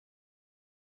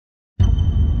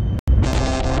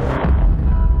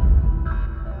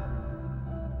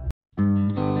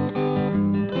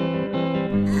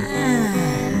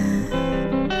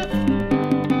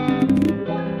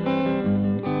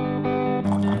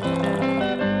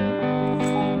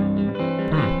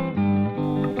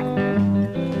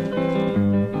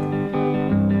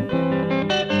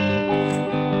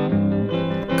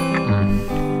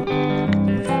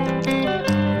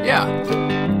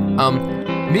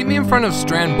Meet me in front of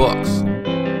Strand Books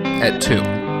at 2.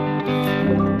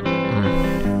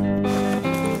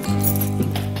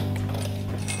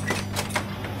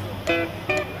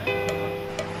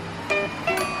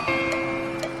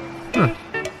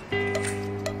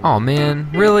 Oh man,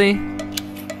 really?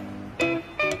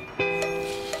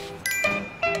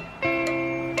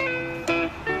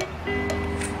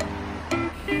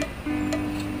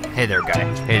 Hey there, guy.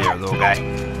 Hey there, little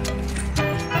guy.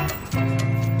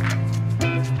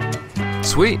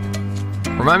 Sweet.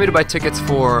 Remind me to buy tickets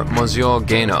for Monsieur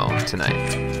Gano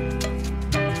tonight.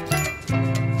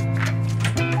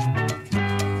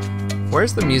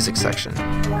 Where's the music section?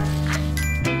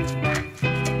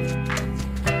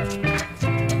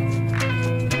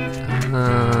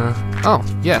 Oh,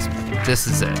 yes, this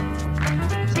is it.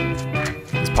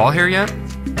 Is Paul here yet?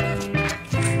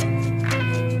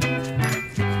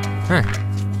 Huh.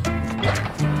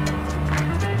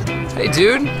 Hey,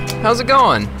 dude, how's it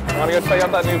going? Wanna go check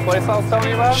out that new place I was telling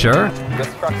you about? Sure.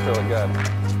 This truck's really good.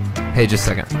 Hey, just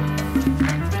a second.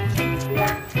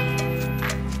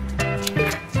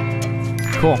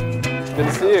 Cool. Good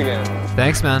to see you again.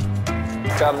 Thanks, man.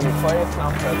 Got a new place,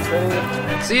 Mountain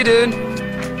City. See you, dude.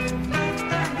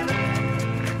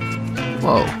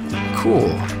 Whoa, cool.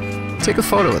 Take a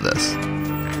photo of this.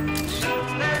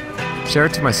 Share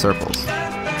it to my circles.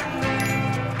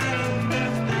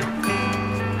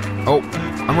 Oh,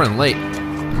 I'm running late.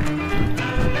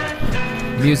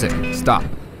 Music, stop.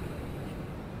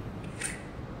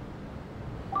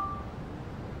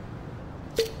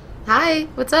 Hi,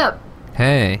 what's up?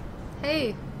 Hey,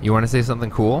 Hey. you want to say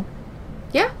something cool?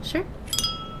 Yeah, sure.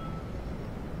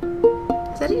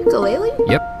 Is that a ukulele?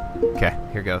 Yep. Okay,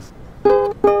 here goes.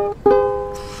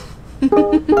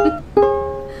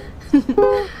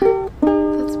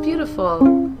 That's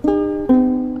beautiful.